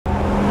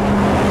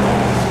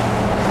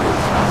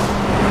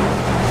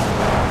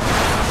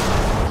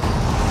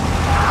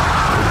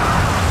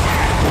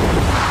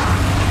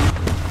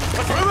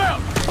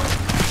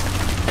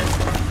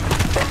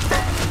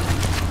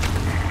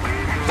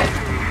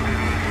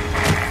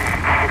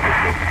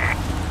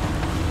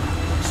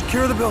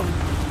Secure the building.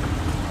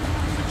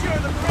 Secure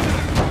the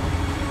perimeter.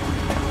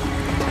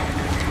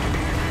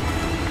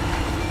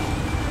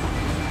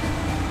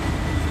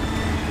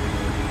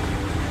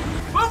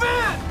 Move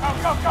in!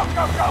 Go!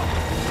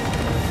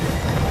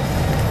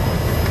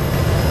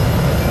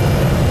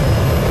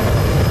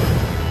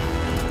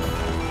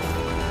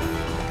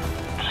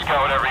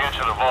 Scoured every inch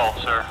of the vault,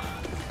 sir.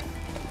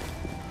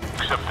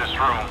 Except this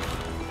room.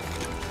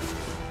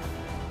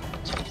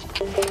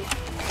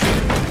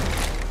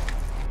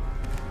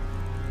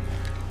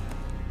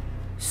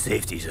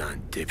 Safety's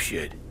on,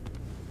 dipshit.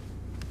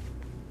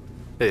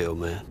 Hey, old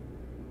man.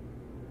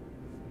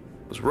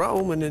 Was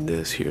Raul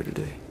Menendez here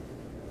today?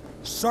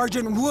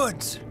 Sergeant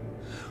Woods.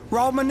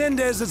 Raul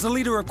Menendez is the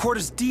leader of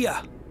Cortes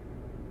Dia,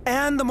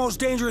 and the most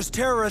dangerous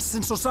terrorist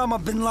since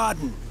Osama bin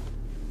Laden.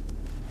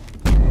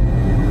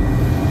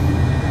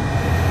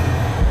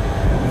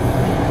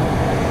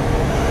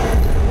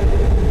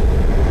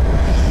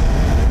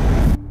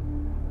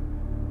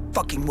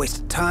 Fucking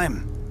waste of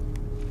time.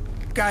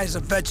 Guy's a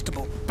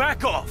vegetable.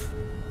 Back off!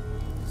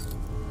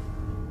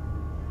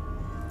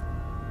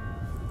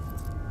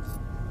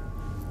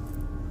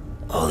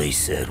 All he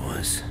said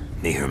was,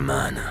 mi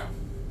hermana.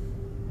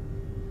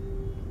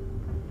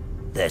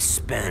 That's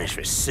Spanish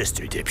for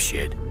sister,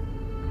 dipshit.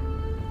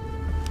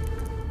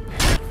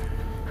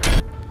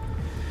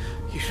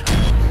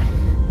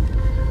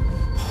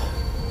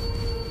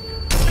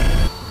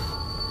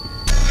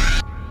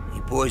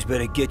 You boys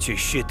better get your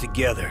shit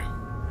together.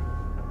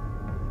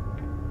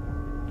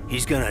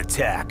 He's gonna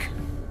attack.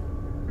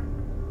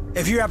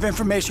 If you have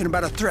information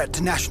about a threat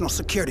to national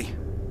security,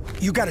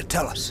 you gotta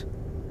tell us.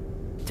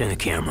 Turn the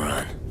camera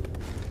on.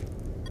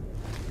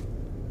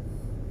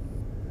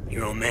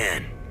 Your old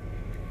man.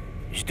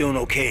 He's doing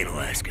okay in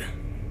Alaska.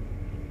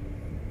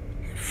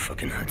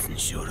 Fucking Hudson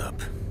showed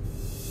up.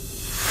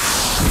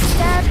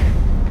 Dad,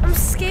 I'm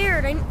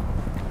scared. I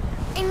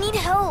need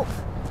help.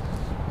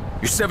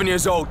 You're 7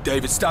 years old,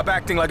 David. Stop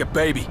acting like a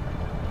baby.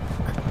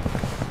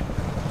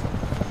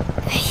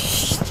 I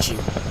hate you.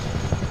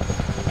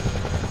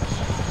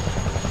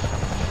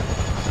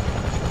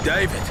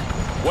 David,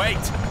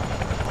 wait!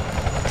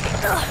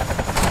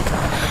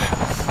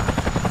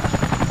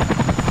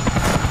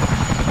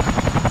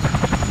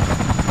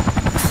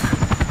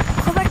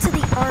 Go back to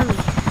the army,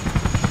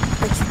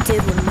 like you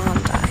did when Mom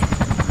died.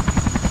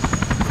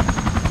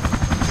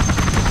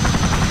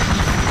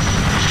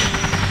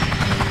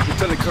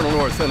 Lieutenant Colonel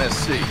North,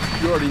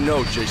 NSC. You already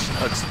know Jason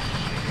Hudson.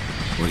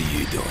 What are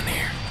you doing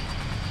here?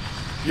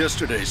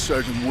 Yesterday,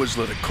 Sergeant Woods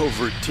led a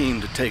covert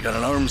team to take on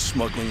an arms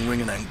smuggling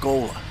ring in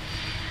Angola.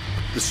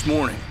 This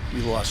morning,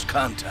 we lost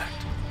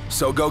contact.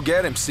 So go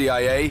get him,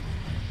 CIA.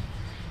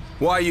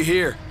 Why are you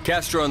here?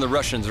 Castro and the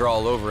Russians are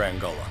all over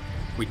Angola.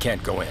 We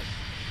can't go in.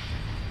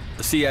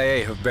 The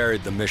CIA have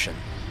buried the mission.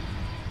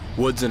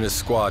 Woods and his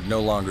squad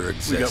no longer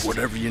exist. We got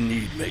whatever you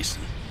need,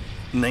 Mason.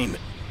 Name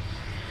it.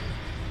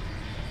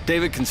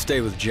 David can stay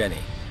with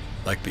Jenny,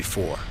 like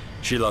before.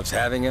 She loves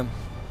having him.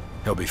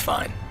 He'll be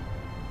fine.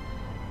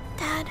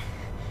 Dad,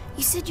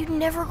 you said you'd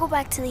never go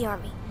back to the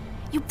army.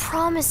 You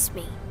promised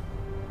me.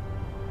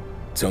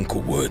 It's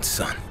Uncle Woods,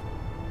 son.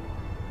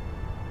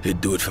 He'd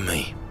do it for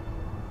me.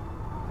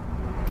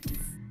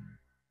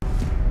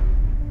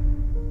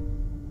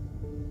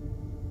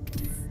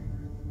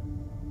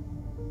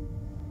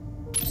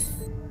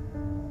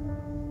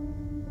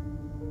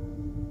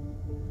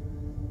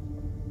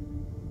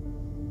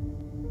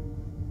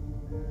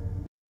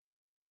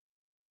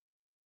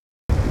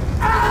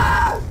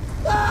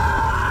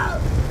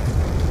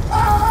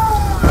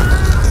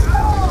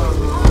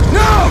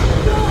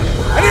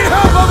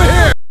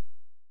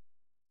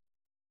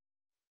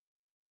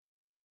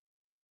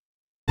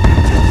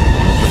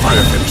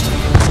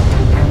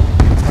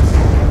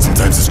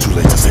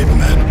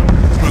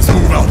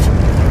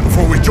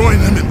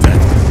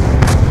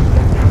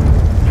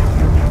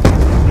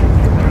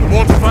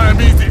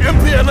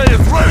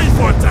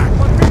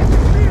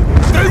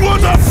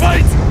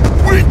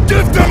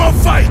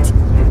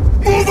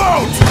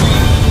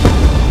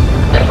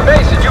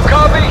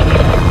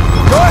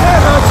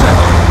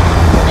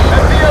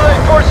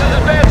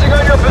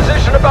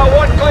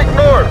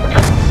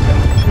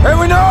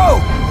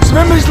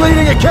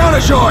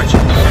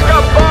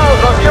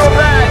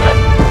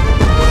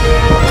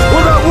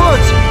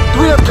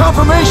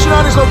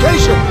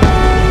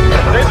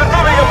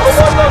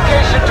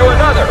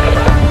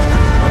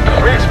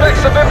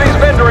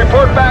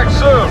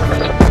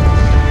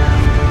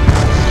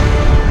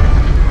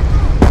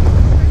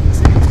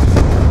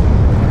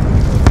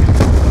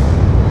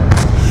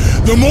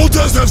 The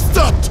motors have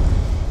stopped!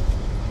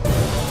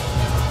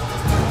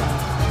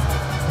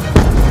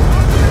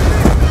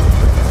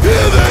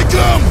 Here they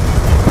come!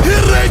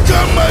 Here they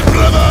come, my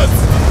brothers!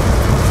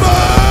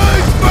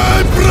 Fight,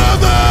 my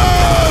brothers!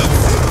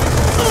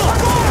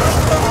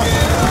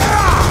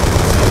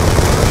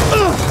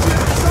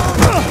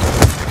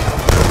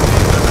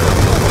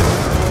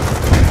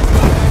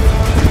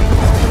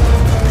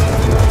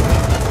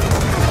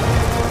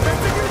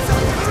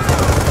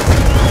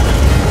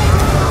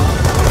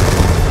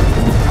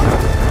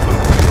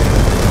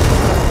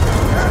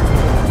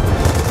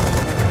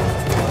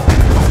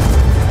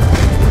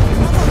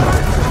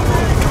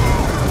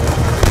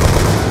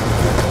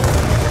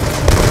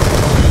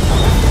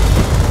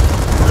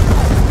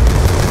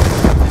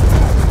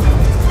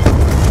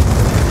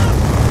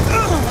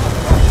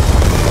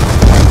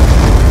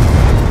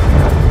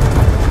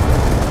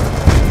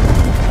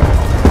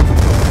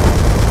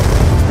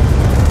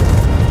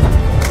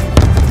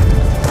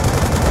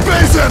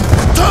 Listen!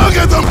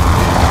 Target them!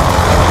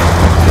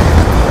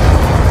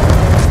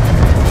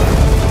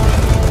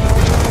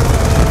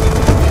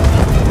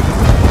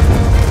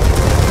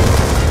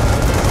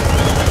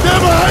 They're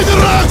behind the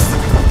rocks!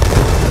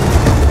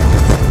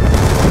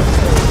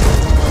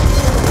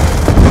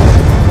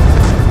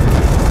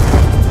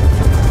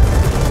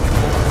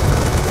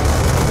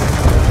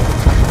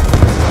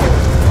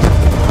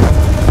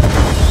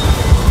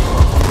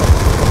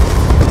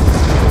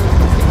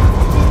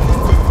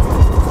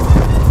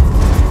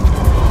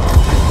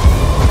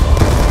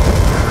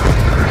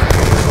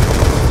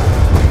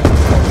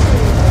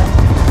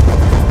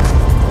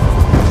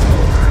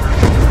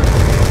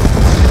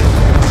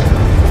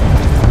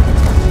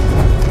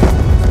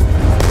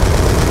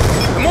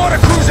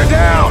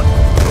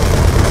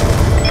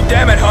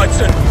 Damn it,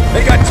 Hudson!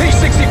 They got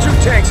T-62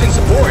 tanks in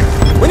support!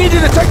 We need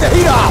you to take the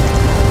heat off!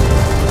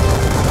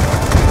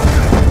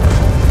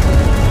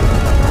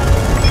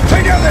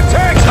 Take out the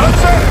tanks,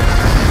 Hudson!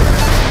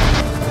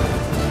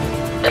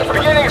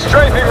 Beginning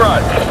strafing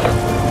run!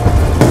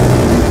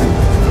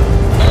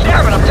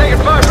 Damn it, I'm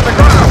taking fire from the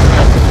ground!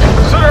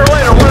 Sooner or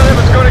later, one of them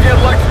is going to get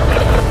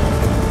electrocuted.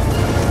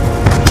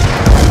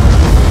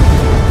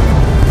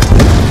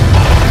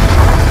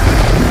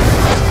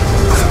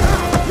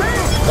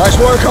 Nice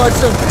work,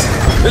 Hudson.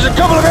 There's a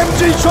couple of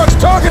MG trucks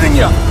targeting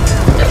you.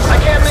 I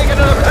can't make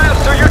another pass,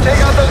 so you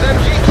take out those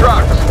MG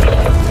trucks.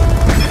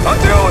 I'm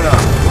doing it.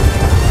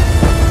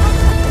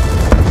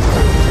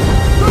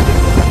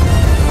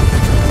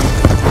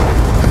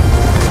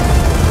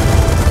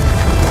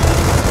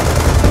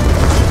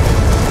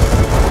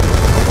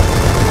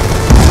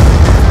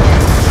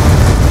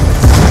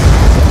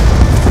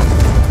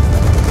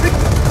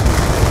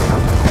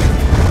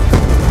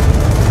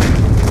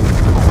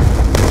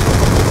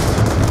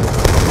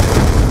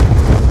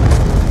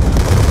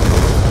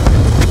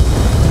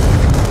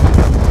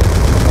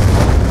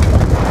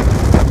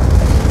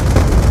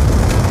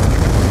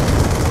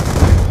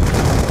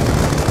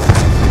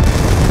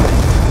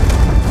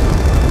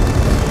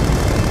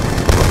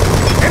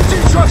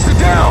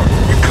 Down!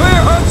 You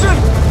clear, Hudson?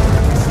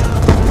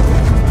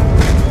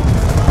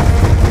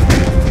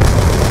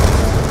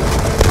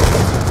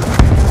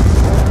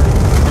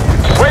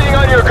 Waiting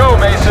on your go,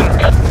 Mason.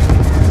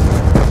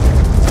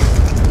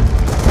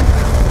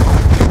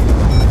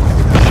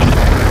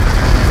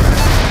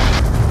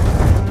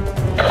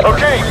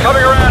 Okay,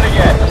 coming around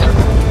again.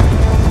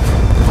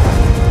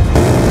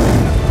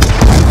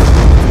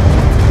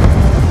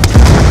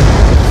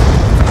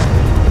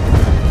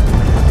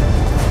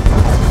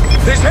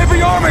 There's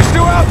heavy armor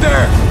still out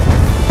there!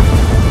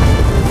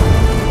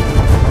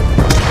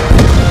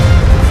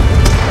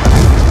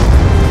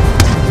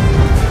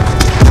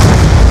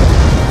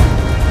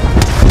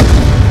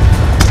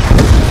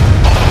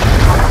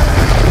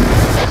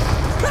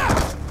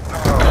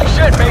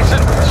 Shit,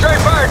 Mason! Stray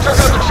fire took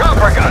out the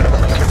chopper gun!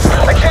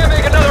 I can't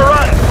make another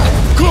run!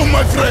 Go,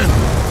 my friend!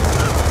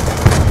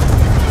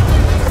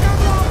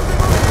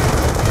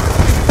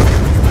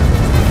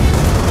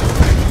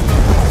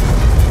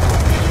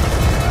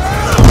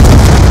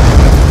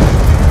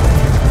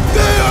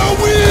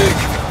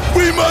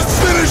 We must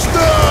finish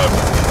them!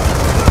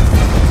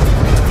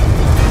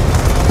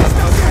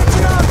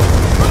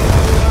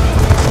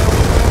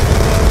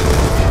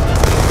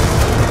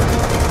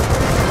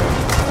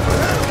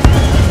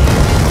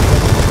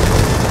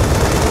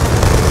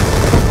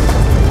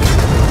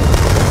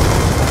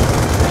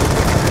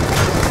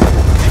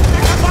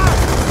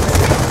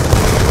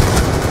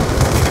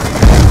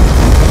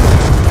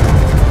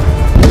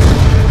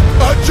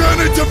 Our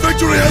journey to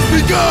victory has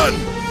begun!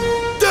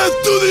 Death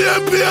to the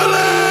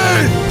MPLA!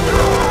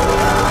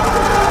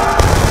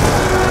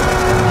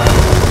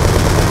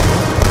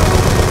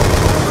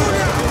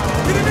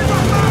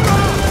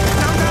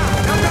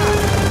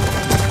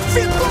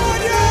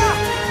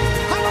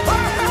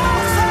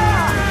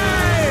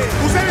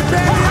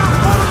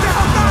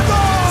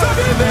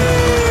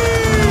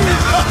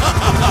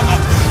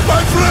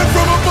 My friend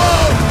from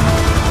above!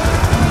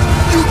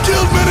 You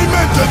killed many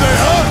men today,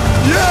 huh?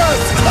 Yes!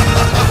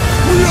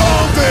 We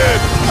all did!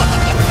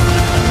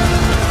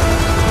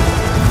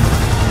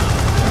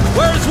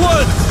 Where's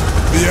Woods?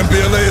 The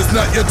MPLA is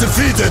not yet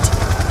defeated!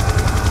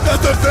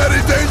 That's a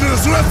very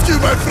dangerous rescue,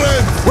 my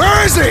friend!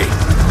 Where is he?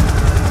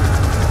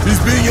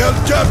 He's being held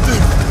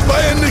captive by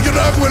a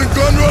Nicaraguan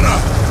gun runner!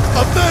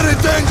 A very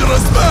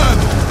dangerous man!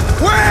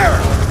 Where?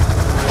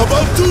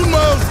 About 2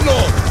 miles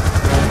north.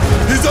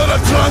 He's on a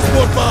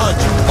transport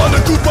barge on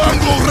the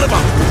Cubango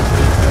River.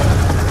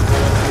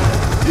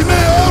 He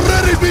may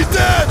already be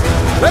dead!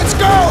 Let's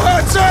go,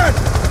 Hudson!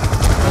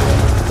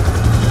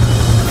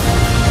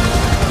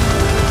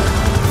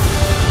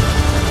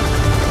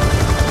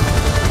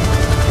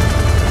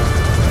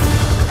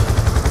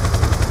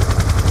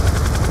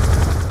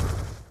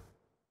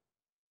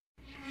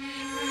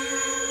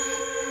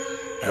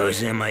 I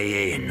was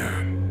MIA and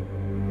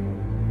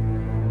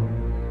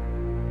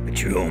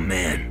but your old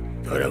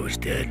man thought I was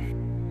dead.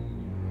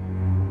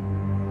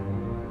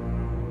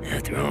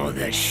 After all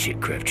that shit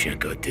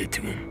Kravchenko did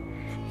to him.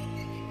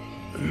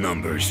 The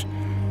numbers,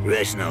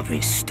 Reznov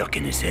being stuck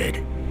in his head.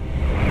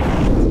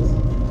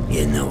 He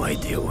had no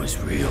idea it was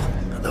real.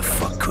 How the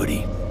fuck could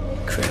he?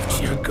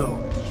 Kravchenko,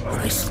 when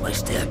I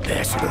sliced that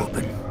bastard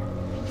open,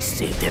 he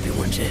saved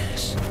everyone's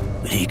ass.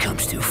 But he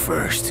comes to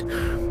first.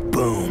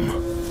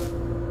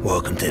 Boom.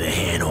 Welcome to the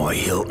Hanoi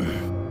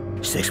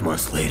Hilton. 6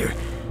 months later,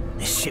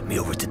 they shipped me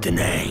over to Da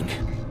Nang.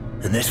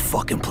 And this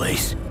fucking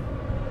place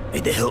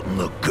made the Hilton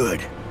look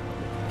good.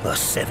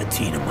 Lost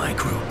 17 of my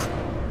group.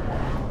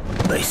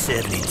 By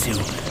 72,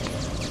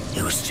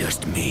 it was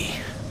just me.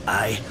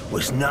 I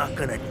was not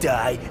gonna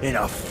die in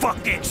a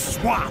fucking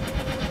swamp!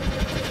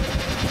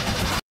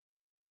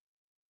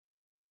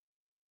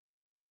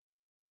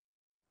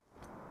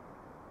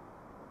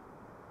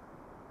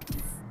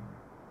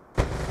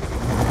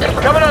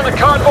 Coming on the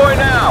convoy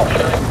now!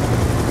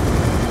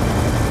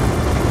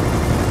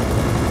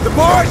 The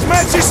barge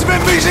matches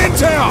Svenby's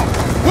intel!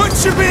 Wood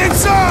should be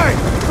inside!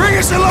 Bring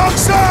us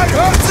alongside,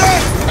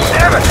 Hudson!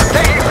 Damn it!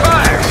 Taking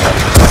fire!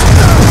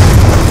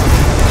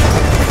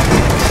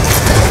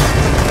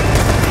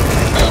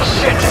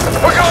 Shit!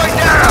 We're going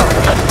down!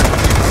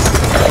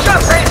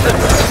 Shut Mason!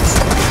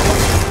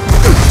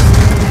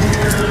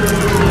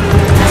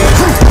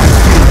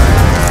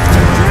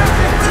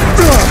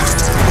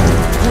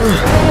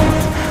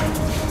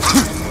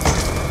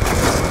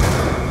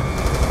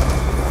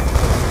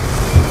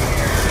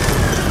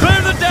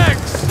 Clear the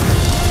decks!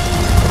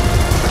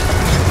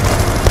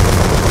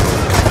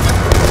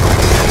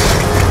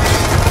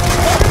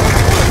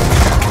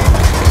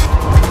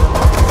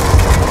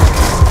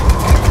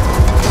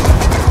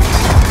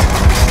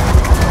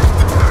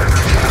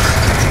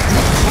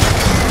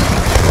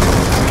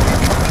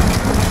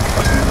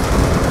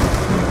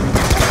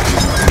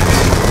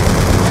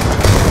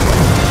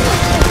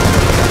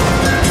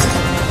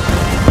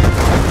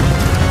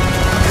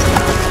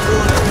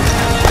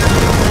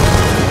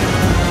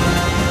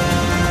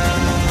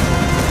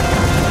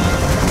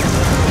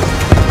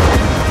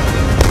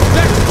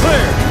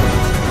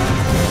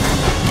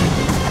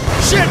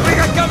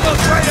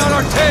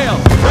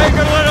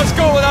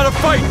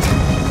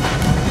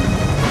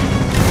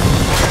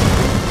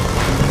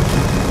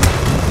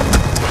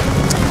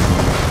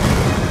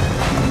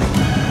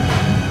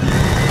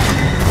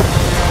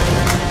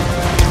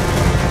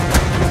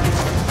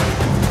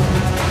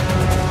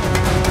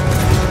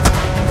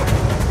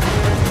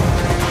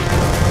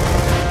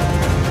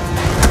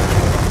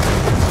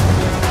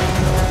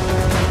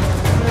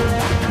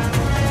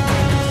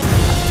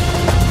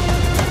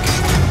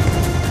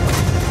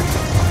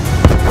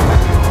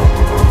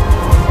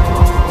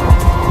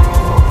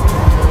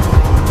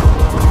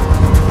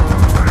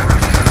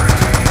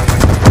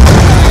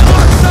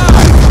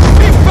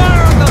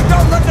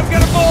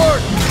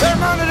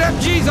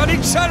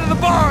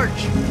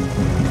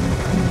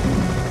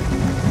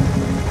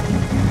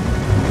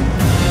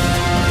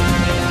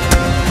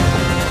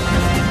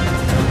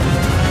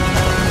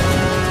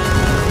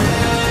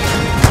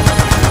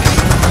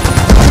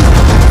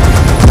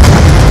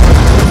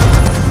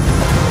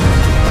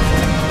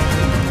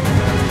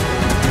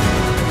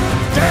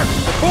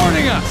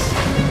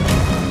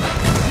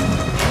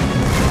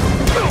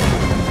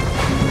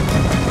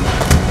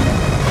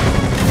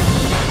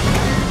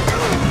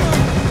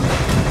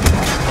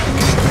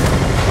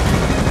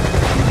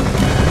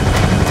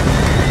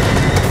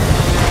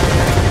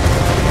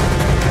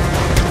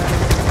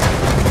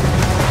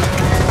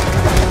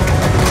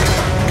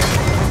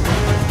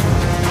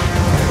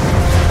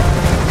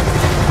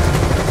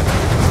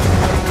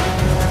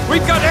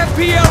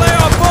 PLA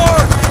on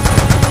board!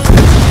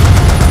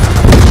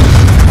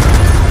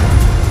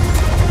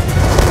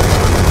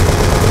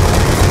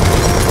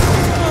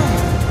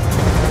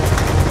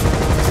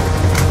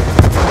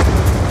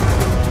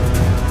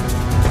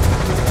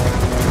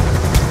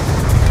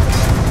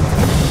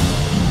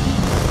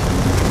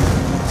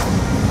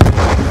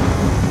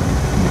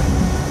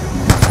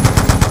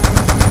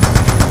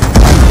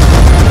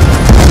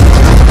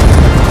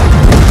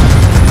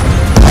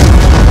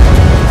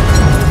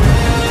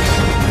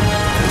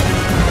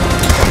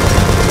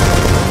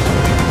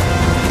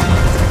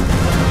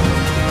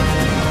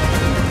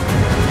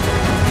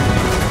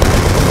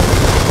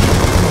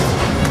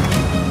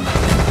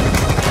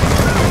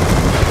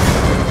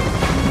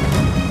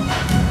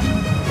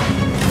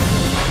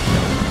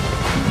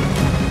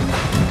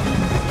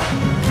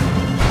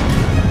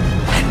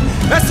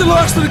 That's the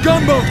last of the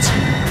gunboats!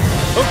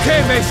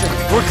 Okay, Mason,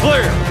 we're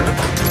clear.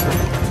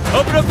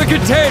 Open up the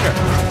container.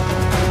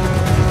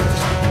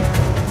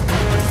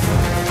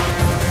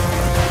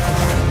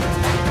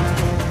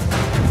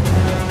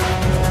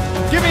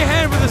 Give me a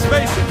hand with this,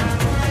 Mason.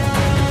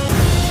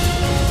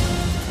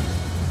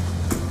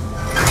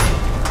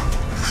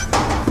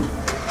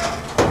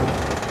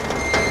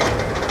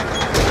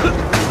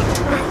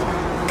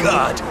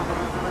 God.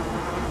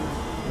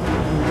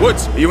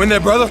 Woods, are you in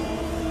there, brother?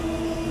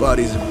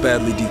 Bodies are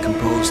badly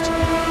decomposed.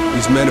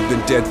 These men have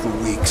been dead for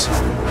weeks.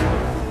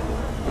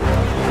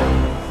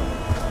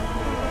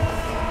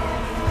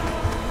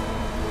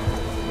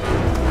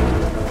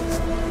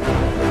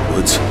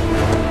 Woods.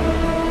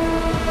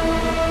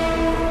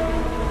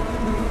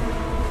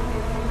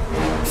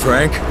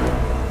 Frank?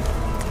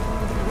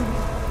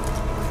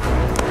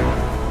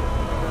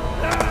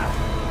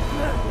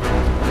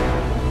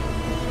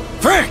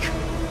 Frank!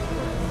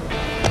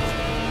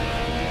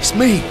 It's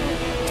me!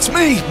 It's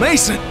me,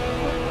 Mason!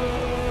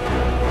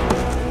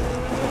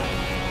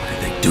 What did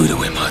they do to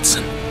him,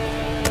 Hudson?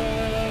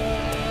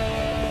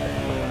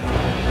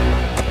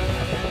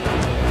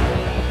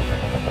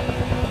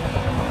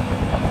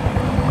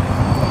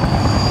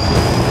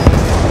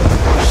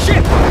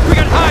 Shit! We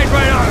got Hyde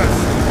right on us!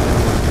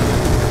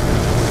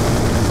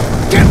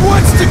 Get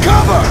Woods to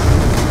cover!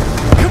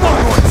 Come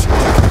on, Woods!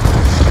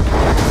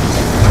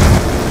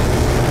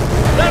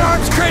 That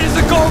arms crate is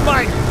a gold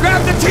mine!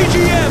 Grab the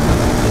TGM!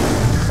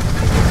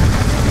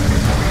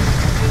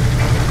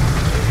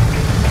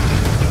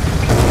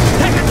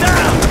 Take it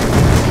down!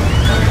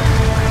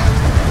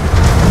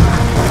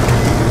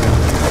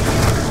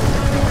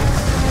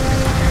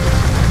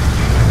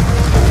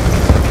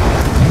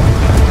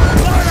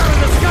 Blow it out of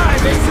the sky,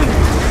 Mason!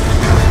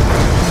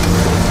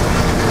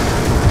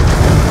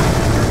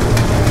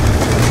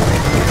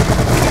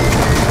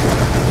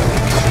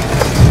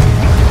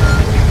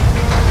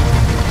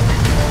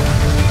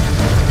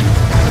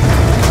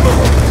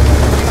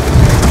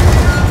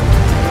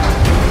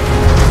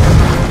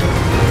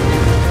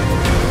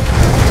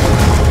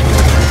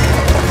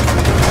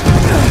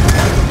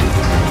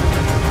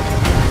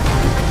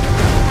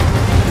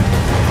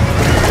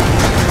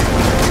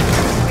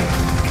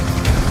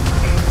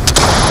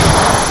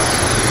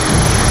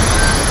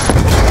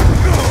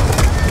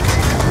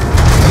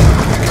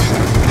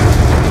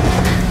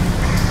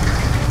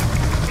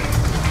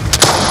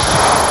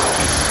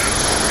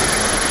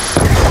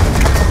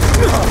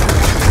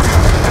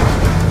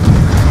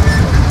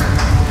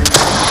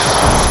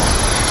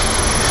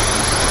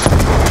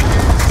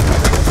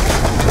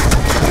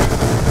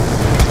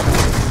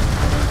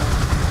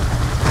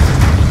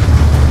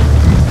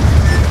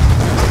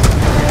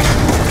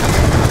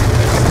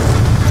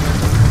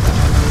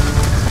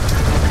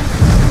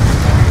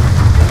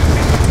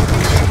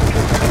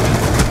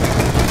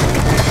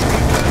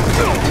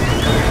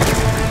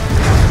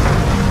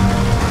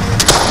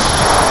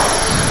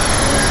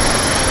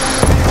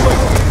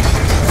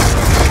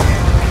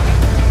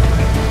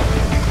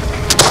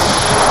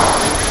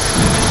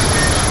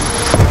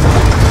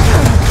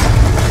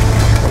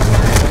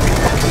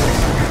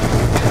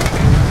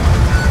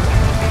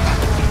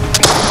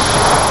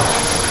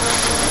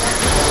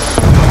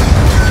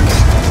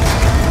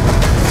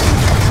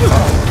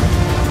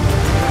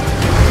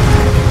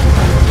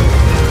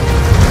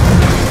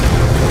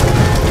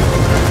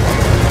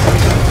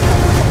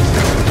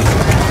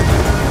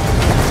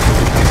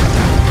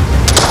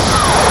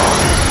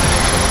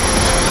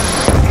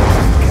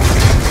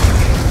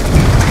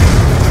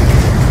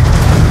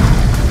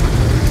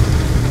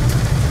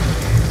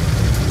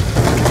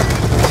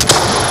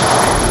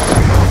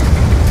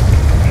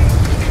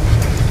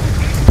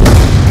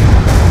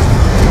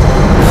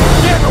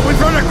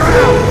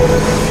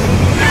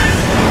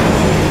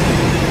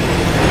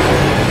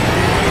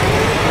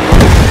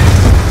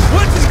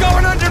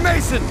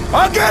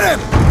 I'll get him!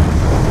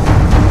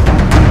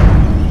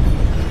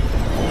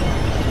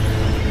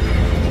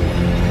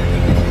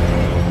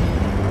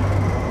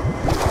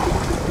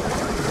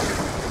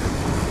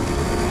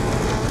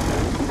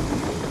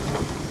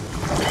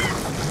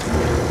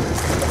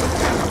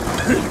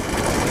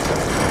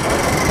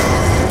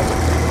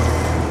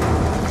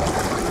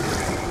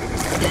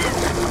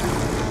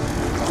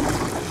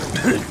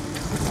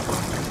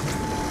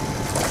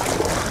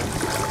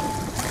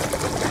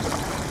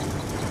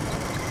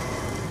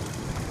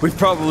 We've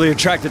probably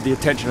attracted the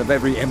attention of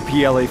every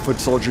MPLA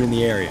foot soldier in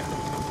the area.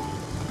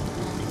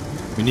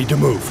 We need to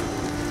move.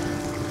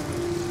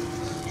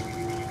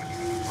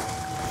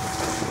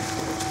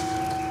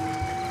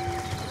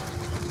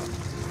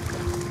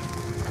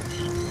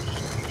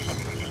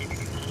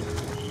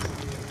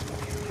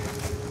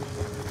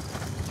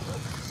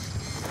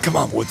 Come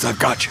on, Woods, I've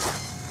got you.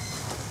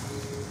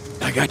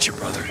 I got you,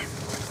 brother.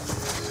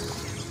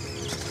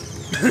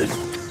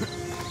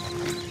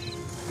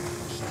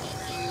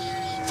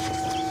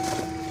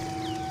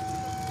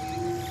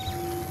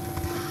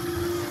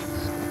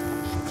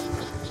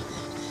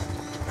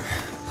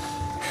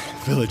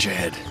 Village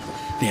ahead.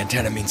 The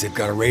antenna means they've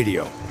got a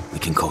radio. We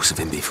can call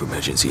Savimbi for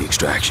emergency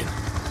extraction.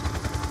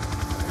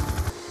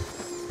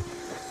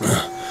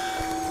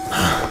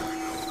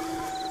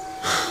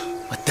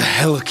 What the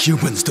hell are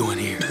Cubans doing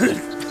here?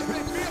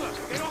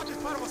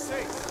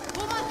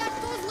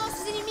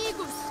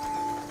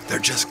 They're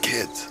just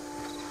kids.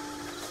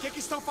 O que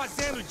estão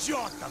fazendo,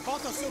 idiota?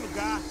 Volta ao seu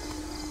lugar.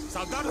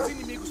 Soldados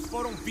inimigos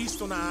foram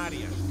vistos na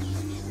área.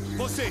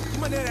 Você, que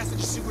maneira é essa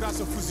de segurar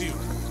seu fuzil?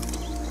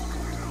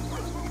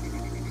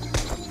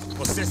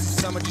 Você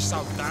se chama de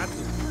soldado?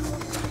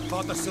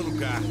 Volta ao seu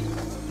lugar.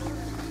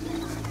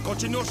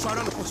 Continua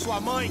chorando por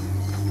sua mãe?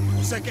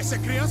 Você quer ser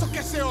criança ou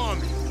quer ser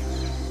homem?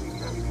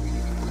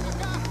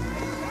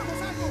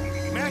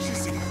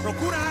 Mexe-se!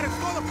 Procura a área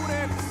toda por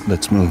eles!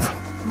 Let's move.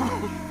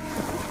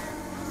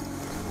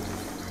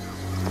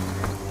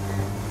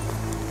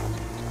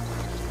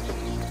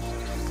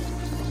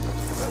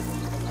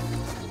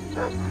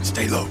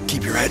 Stay low.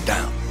 Keep your head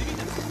down.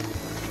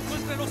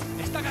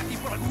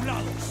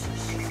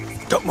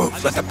 Don't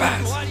move. Let them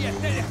pass.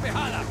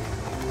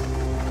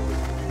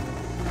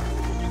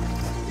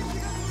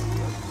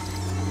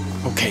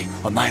 Okay,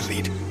 on my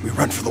lead, we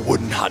run for the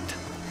wooden hut.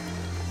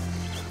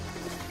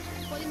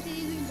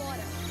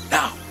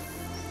 Now!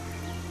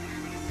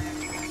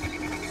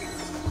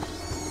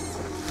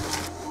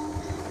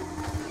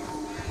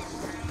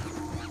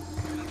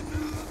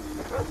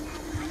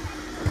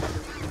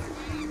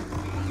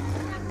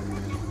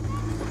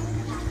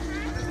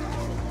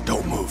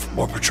 Don't move.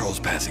 More patrols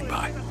passing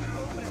by.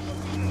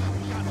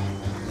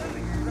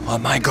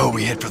 On my go,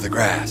 we head for the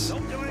grass.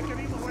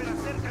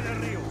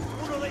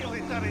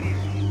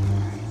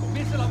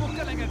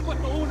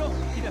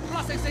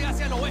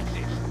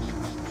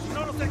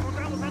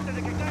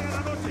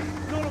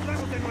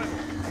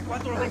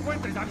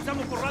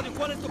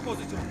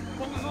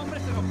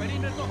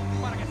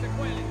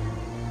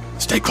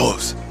 Stay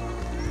close.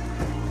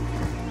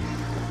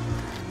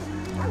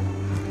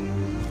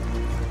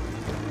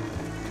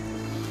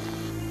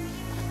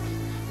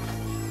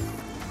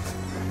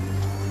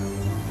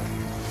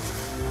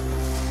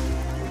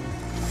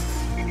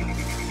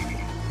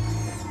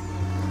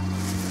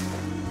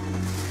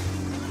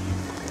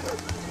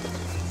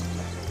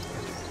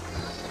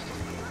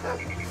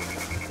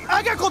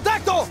 ¡Haga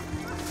contacto!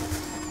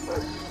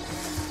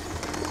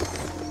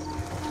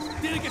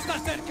 Tienen que estar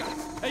cerca.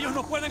 Ellos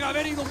no pueden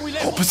haber ido muy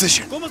lejos. Hold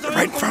position. ¿Cómo They're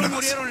right in front of cómo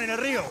us. murieron en el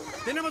río?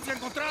 Tenemos que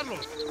encontrarlos.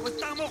 O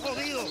estamos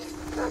jodidos.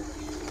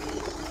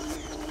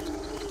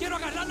 Quiero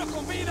agarrarlos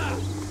con vida.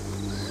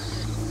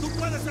 Tú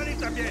puedes salir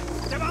también.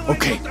 Te vamos a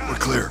Okay, encontrar. we're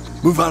clear.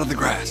 Move out of the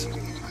grass.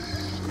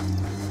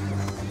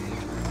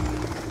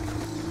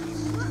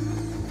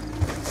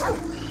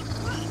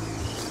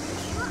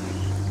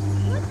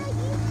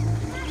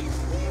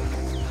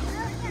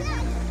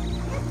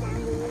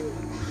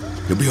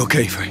 You'll be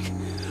okay, Frank.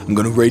 I'm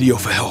gonna radio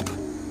for help.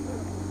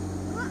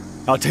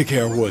 I'll take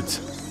care of Woods.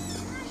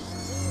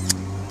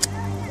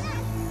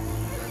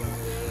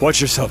 Watch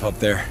yourself up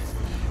there.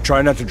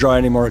 Try not to draw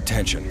any more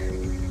attention.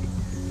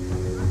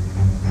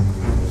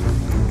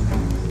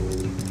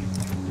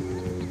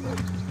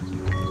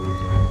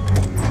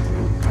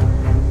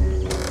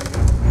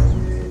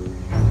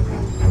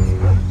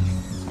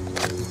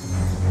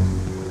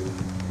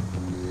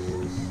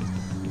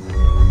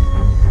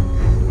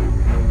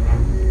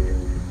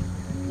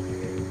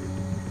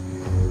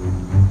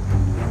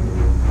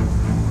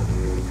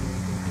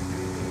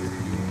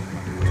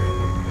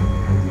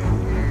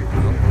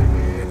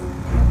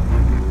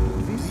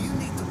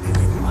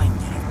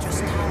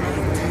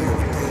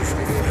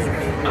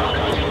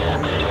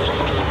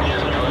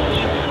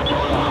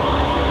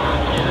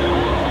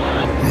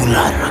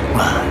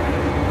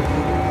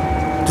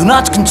 Do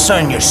not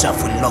concern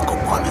yourself with local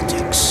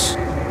politics.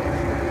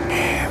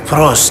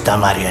 Prosta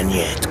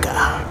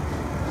marionetka.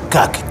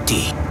 Как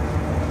ты.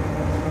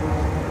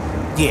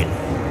 Делай.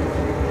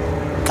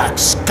 Как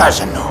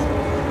сказано.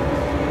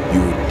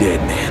 You were dead,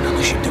 man,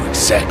 unless you do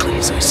exactly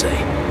as I say.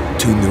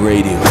 Tune the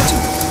radio to...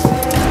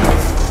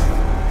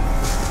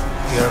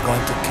 You're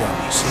going to kill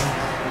me, see?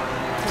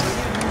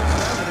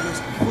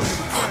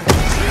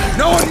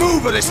 No one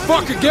move or this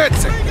fucker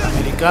gets it! El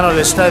americano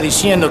le está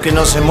diciendo que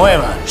no se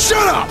mueva.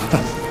 Shut up!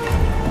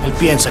 Él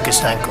piensa que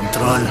está en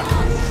control,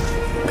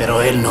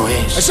 pero él no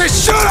es. I say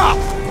shut up!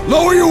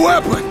 Lower your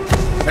weapon!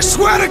 I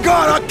swear to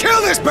God, I'll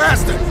kill this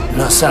bastard!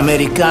 Los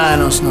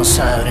americanos no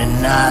saben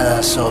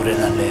nada sobre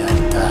la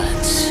lealtad.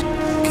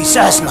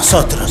 Quizás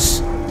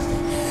nosotros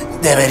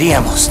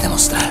deberíamos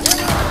demostrar.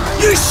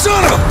 You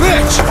son of a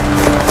bitch!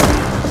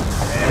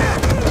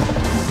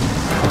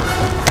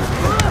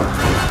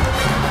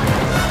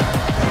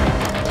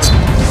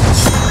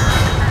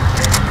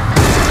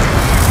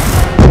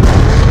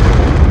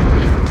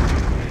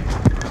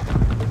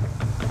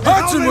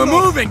 We're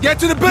moving! Get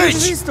to the beach!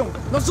 Did you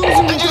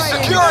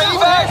secure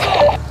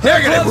evac?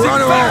 They're gonna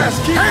run around!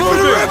 Head for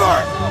the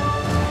river!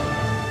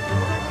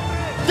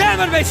 Damn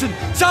it, Mason!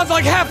 Sounds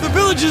like half the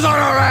village is on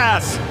our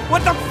ass!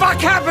 What the fuck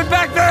happened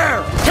back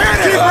there?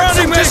 Keep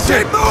running, just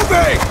keep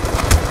moving!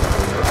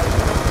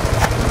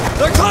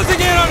 They're closing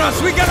in on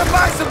us! We gotta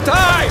buy some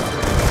time!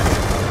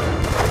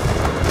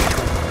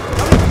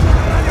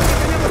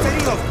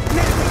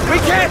 We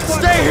can't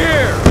stay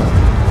here!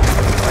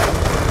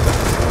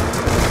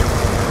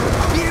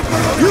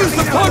 Use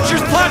the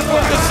poacher's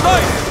platform to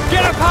snipe!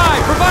 Get up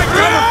high! Provide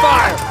cover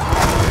fire!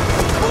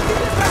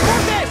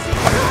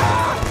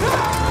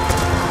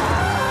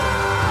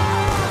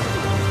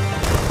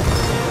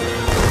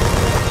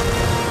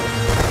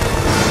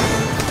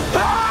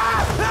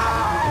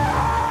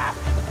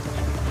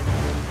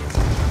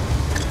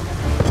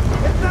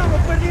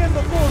 ¡Estamos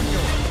perdiendo,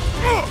 coño!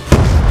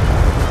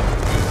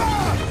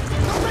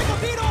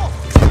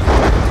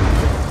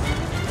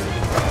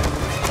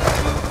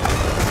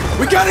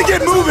 We gotta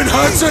get moving,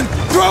 Hudson!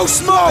 Throw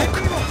smoke!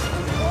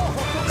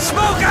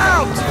 Smoke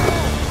out!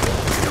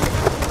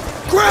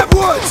 Grab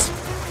Woods!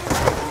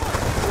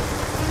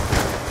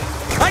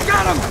 I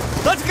got him!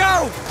 Let's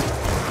go!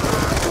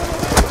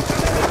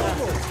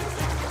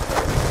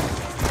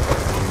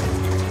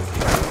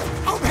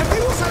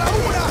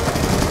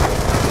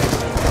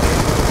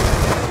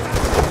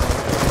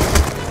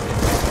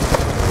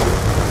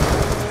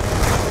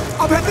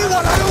 ¡Objetivo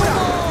a la luna!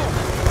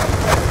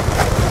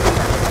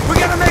 We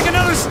gotta make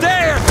another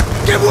stand!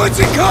 Get Woods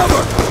in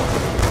cover!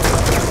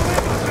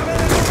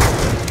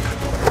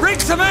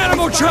 Rig some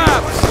animal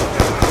traps!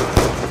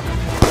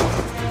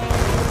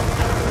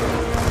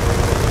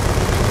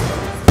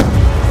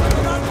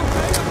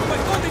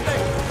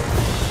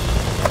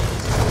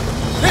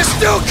 They're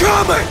still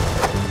coming!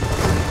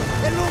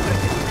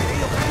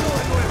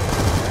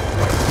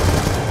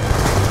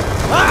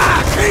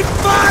 Ah! Keep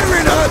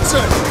firing,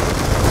 Hudson!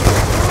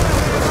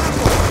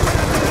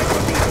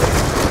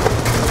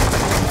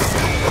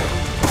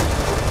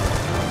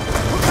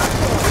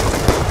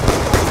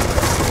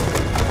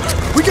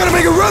 We gotta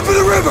make a run for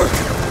the river!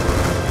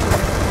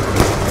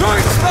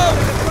 Throwing smoke!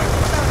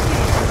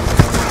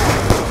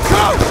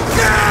 Go!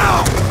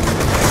 Now!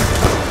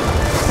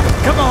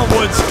 Come on,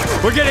 Woods.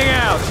 We're getting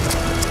out.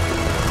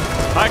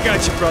 I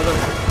got you, brother.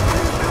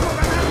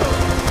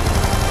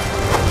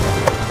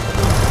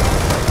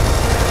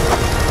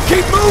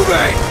 Keep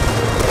moving!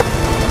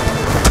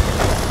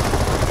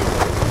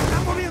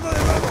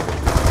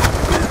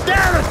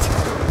 Damn it!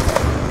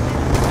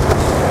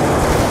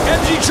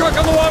 MG truck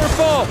on the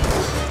waterfall!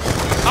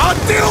 I'll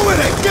deal with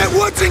it! Get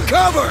Woods in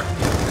cover!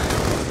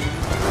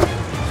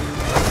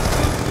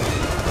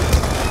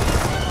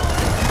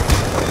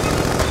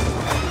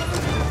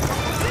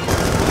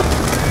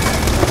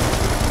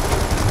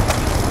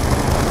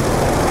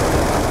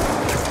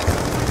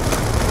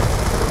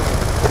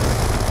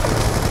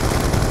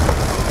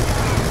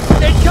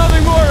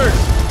 Incoming orders!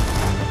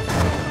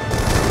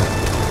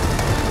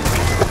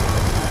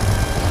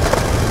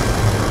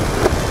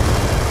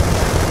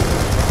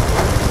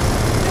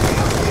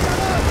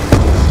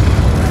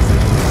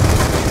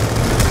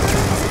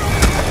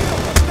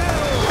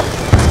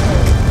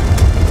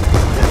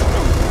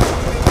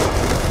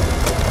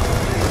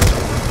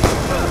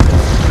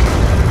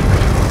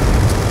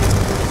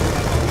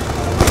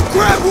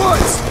 Grab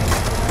Woods!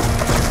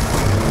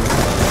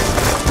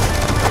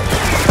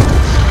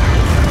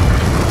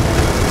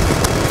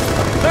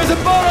 There's a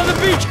boat on the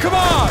beach, come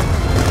on!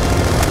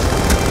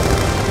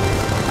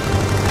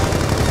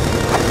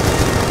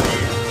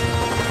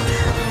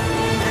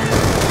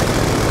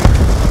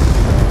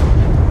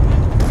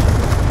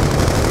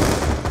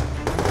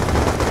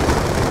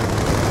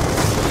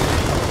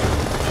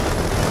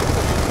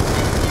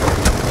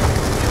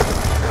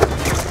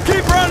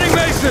 Keep running,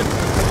 Mason!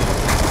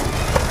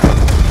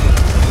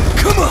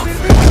 Come on!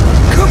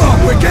 Come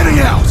on, we're getting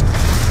out!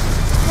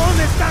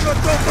 ¿Dónde están los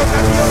dos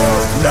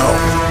camiones? No.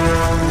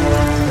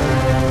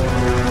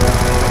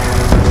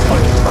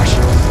 Fucking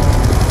Russians.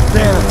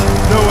 Damn it,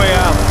 no way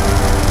out.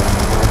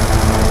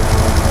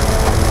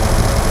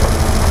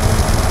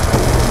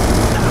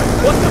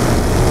 What the?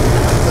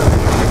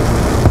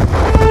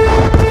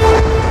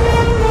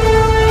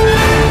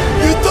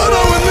 You thought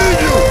I would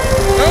leave you?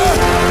 Huh?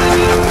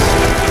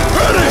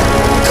 Ready?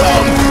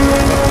 Come!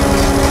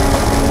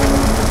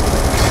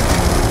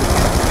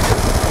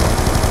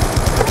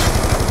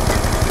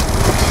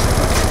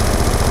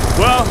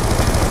 Well,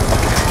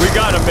 we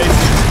got him, Mason.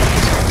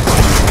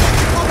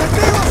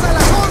 ¡Objetivos a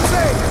las 11!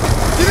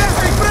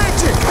 ¡Directo y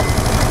frente!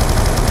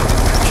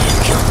 Can't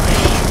kill me.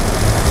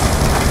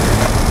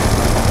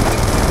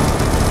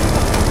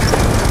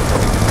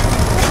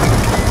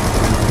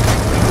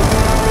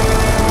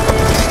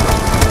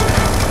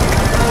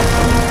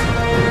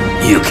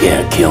 You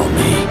can't kill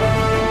me.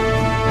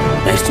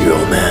 Next to your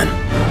old man.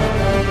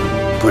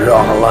 Put it all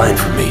on the line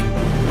for me.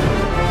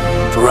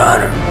 For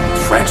honor,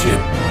 friendship.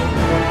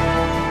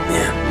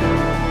 Yeah.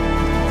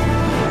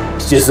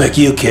 It's just like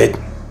you, kid.